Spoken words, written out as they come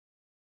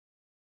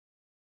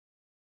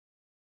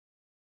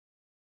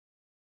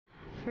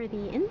for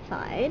the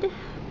inside,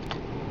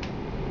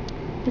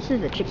 this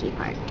is the tricky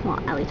part. Well,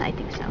 at least I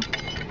think so.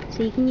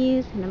 So you can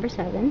use number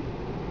 7.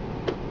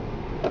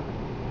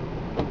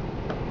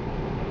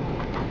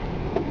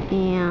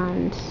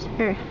 And,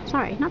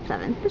 sorry, not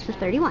 7. This is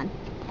 31.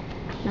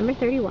 Number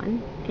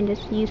 31. And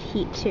just use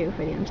heat too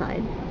for the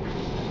inside.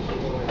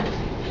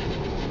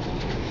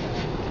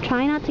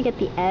 Try not to get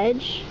the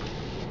edge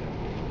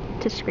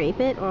to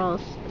scrape it, or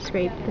else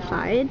scrape the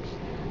sides.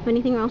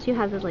 Anything else you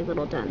have is like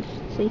little dents.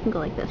 So you can go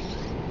like this.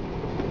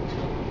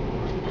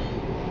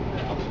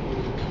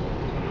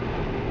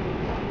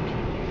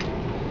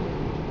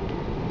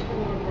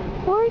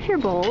 Or if you're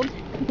bold,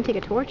 you can take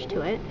a torch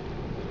to it.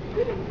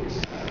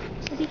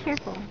 So be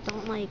careful.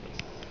 Don't like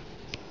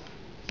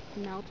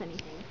melt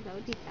anything, because that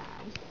would be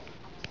bad.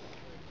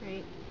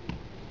 Right?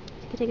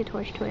 So you can take a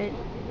torch to it,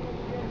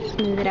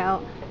 smooth it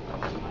out.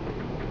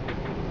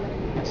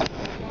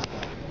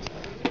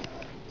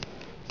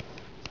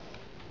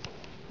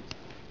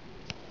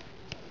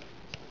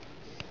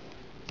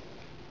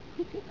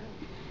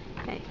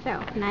 Okay,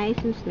 so nice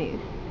and smooth.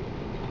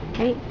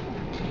 Okay?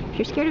 If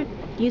you're scared of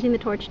using the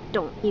torch,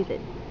 don't use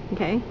it.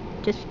 Okay?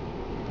 Just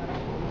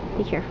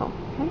be careful.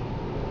 Okay?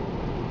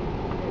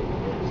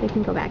 So you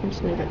can go back and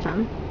smooth it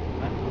some.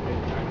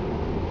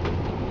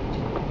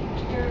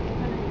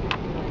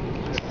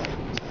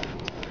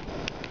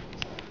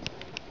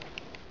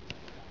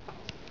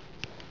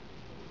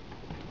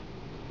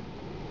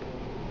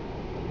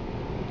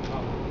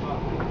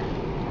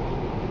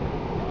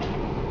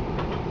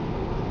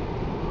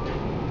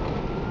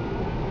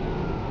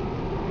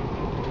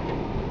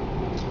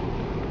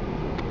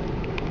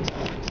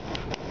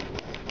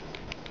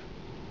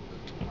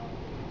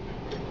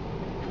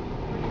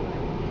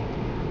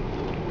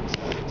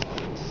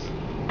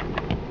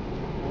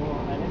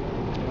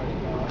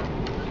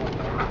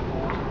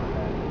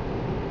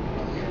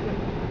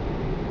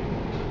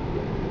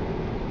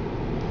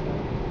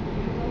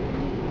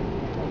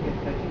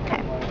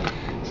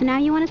 So now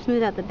you want to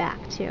smooth out the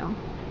back too.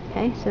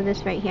 Okay, so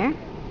this right here,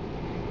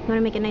 you want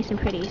to make it nice and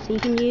pretty. So you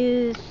can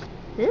use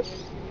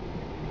this,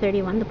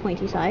 31, the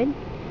pointy side,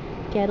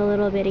 get a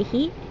little bit of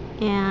heat,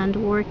 and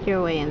work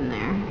your way in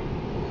there.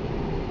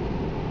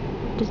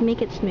 Just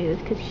make it smooth,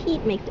 because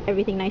heat makes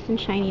everything nice and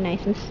shiny,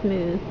 nice and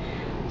smooth.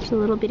 Just a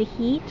little bit of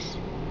heat,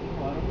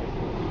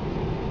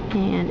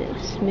 and it'll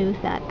smooth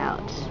that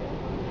out.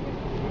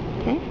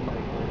 Okay?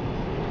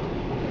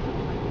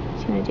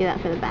 So you want to do that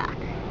for the back.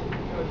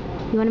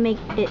 You want to make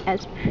it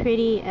as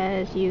pretty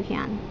as you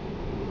can.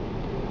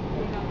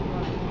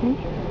 Okay.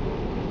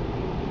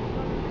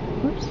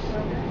 Whoops.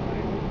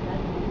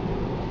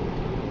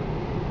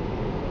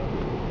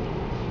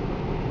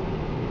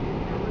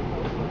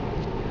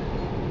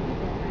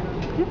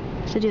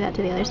 Okay. So do that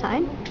to the other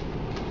side.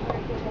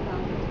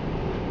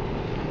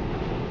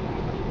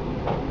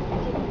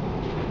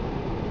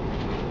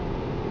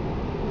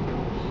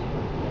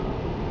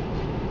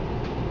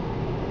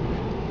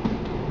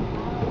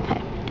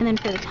 And then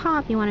for the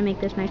top, you want to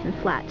make this nice and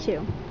flat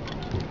too.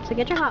 So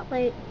get your hot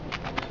plate.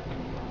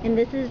 And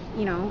this is,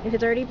 you know, if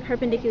it's already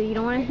perpendicular, you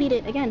don't want to heat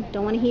it. Again,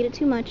 don't want to heat it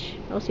too much,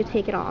 or else you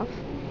take it off.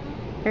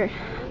 Oh,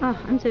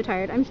 I'm so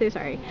tired. I'm so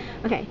sorry.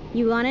 Okay,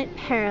 you want it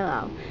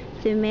parallel.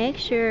 So make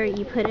sure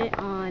you put it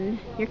on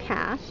your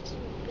cast.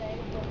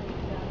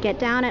 Get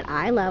down at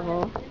eye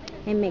level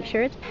and make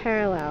sure it's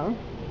parallel.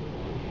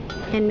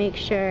 And make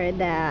sure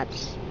that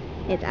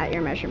it's at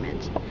your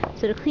measurement.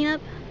 So to clean up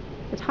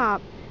the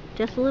top,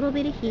 just a little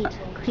bit of heat,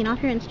 clean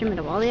off your instrument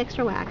of all the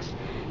extra wax,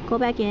 go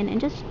back in and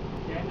just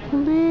a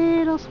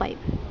little swipe.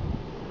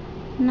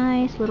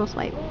 Nice little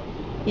swipe.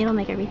 It'll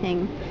make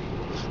everything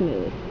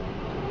smooth.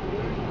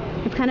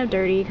 It's kind of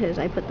dirty because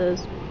I put the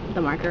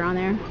marker on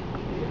there,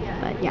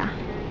 but yeah.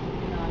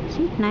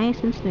 See? Nice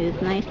and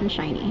smooth, nice and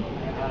shiny.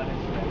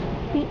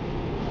 Okay.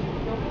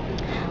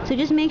 So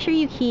just make sure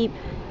you keep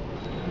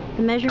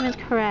the measurements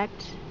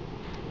correct,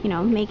 you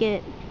know, make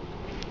it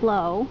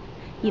flow.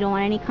 You don't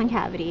want any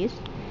concavities.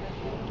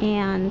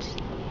 And,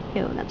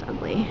 ew, that's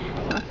ugly.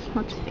 So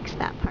let's fix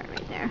that part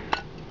right there.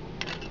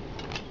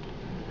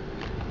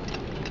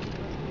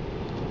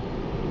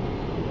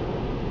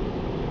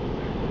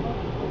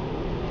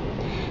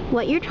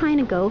 What you're trying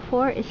to go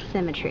for is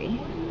symmetry.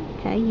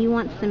 Okay, you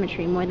want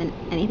symmetry more than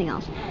anything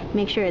else.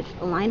 Make sure it's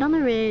aligned on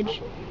the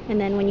ridge,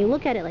 and then when you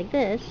look at it like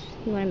this,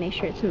 you want to make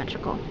sure it's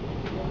symmetrical.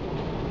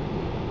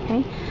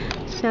 Okay,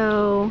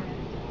 so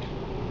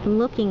I'm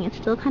looking, it's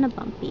still kind of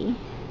bumpy.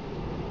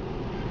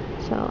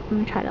 So I'm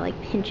going to try to like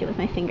pinch it with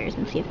my fingers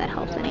and see if that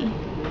helps any.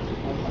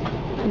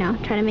 You know,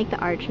 try to make the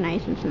arch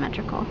nice and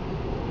symmetrical.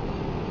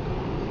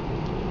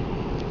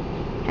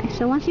 Okay,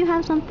 so once you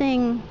have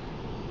something,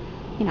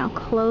 you know,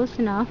 close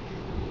enough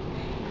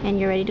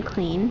and you're ready to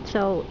clean,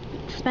 so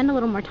spend a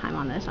little more time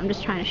on this. I'm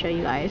just trying to show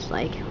you guys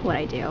like what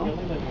I do.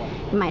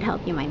 It might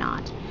help, you might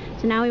not.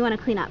 So now we want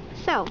to clean up.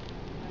 So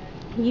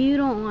you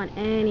don't want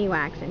any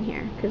wax in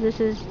here because this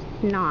is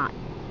not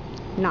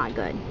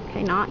good.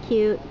 Okay, not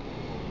cute.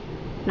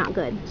 Not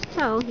good.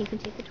 So you can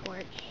take the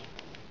torch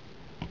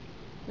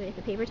with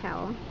a paper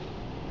towel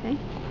okay?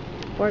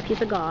 Or a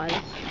piece of gauze.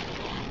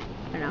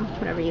 I don't know,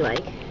 whatever you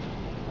like.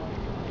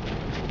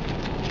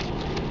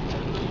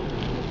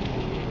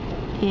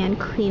 And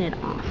clean it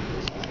off.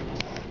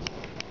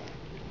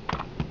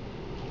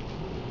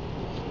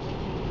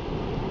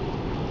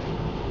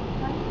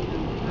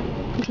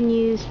 You can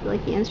use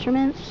like the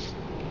instruments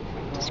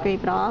to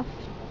scrape it off,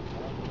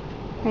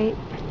 right?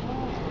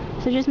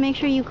 So just make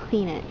sure you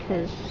clean it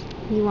because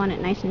you want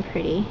it nice and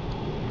pretty.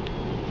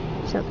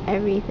 So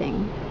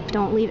everything.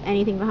 Don't leave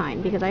anything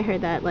behind because I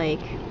heard that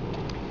like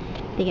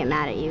they get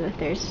mad at you if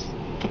there's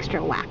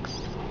extra wax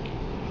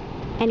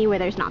anywhere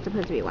there's not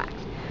supposed to be wax.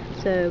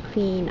 So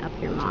clean up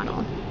your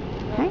model.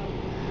 Okay?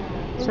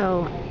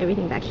 So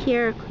everything back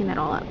here, clean that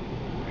all up.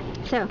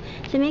 So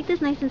to make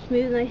this nice and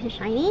smooth, nice and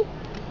shiny,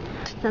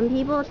 some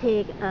people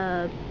take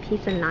a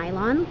piece of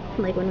nylon,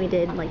 like when we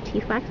did like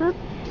teeth wax up,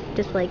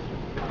 just like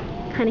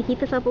kind of heat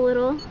this up a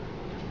little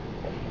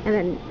and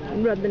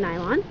then rub the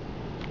nylon.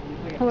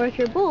 Or if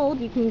you're bold,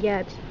 you can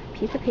get a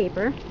piece of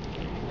paper,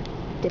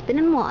 dip it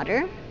in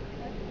water,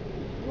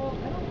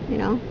 you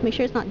know, make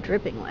sure it's not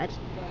dripping wet,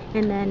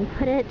 and then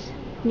put it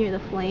near the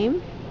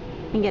flame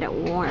and get it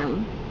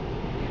warm.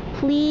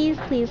 Please,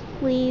 please,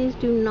 please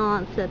do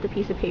not set the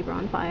piece of paper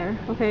on fire,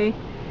 okay?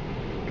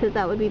 Because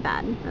that would be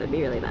bad. That would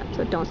be really bad.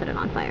 So don't set it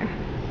on fire.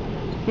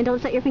 And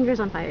don't set your fingers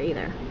on fire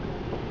either.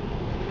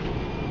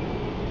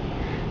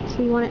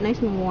 So you want it nice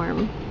and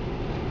warm.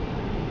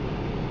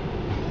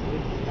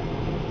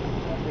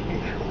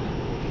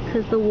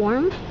 Because the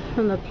warmth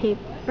from the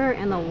paper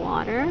and the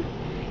water,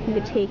 you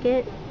could take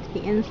it to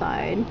the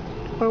inside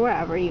or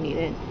wherever you need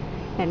it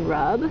and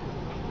rub,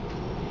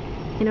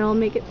 and it'll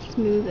make it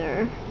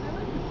smoother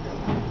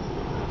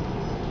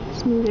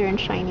and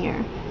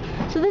shinier.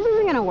 So this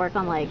isn't going to work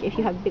on like if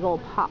you have big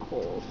old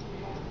potholes,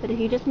 but if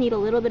you just need a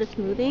little bit of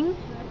smoothing,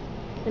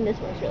 then this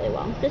works really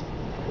well. Just,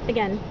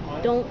 again,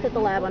 don't set the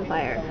lab on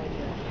fire,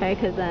 okay,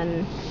 because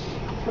then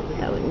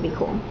that wouldn't be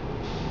cool.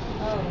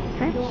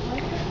 Okay,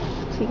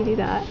 so you can do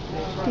that.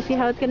 You see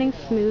how it's getting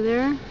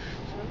smoother?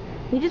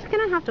 You're just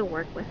going to have to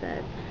work with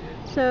it.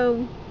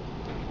 So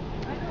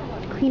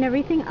clean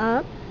everything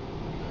up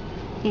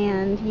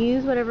and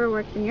use whatever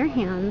works in your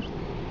hands,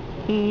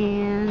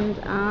 and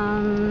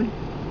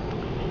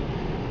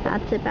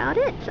that's about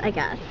it, I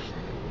guess.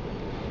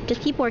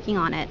 Just keep working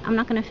on it. I'm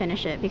not going to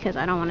finish it because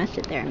I don't want to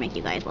sit there and make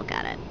you guys look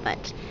at it,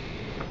 but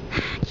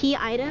key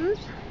items: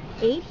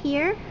 8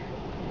 here,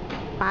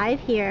 5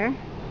 here.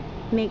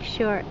 Make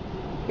sure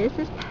this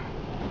is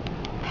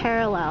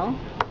parallel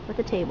with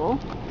the table,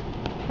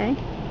 okay?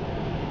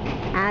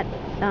 At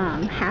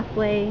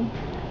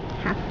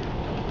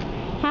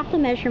half the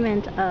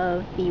measurement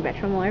of the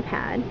retromolar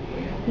pad.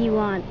 You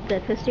want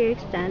the posterior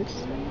extent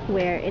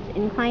where it's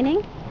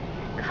inclining.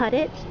 Cut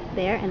it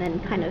there and then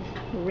kind of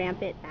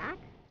ramp it back.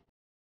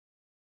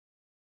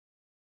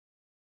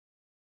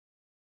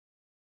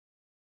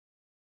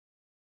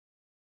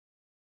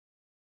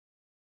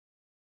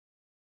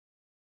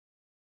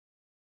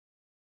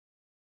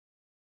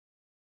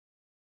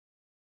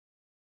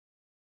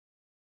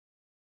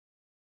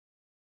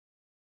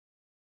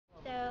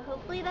 So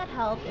hopefully that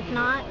helped. It's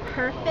not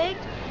perfect,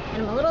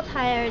 and I'm a little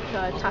tired, so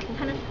I was talking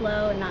kind of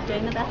slow and not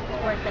doing the best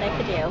work that I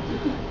could do.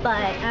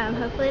 But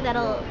hopefully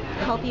that'll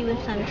help you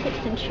with some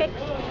tips and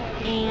tricks.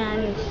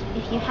 And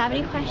if you have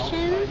any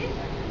questions,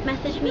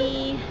 message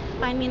me,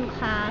 find me in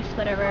class,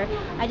 whatever.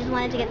 I just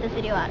wanted to get this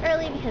video out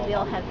early because we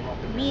all have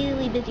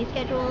really busy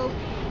schedules,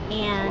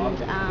 and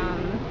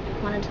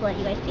wanted to let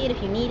you guys see it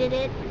if you needed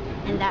it,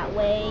 and that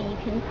way you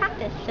can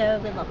practice. So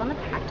good luck on the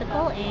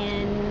practical,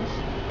 and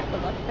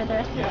good luck for the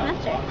rest of the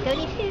semester. Go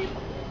D2!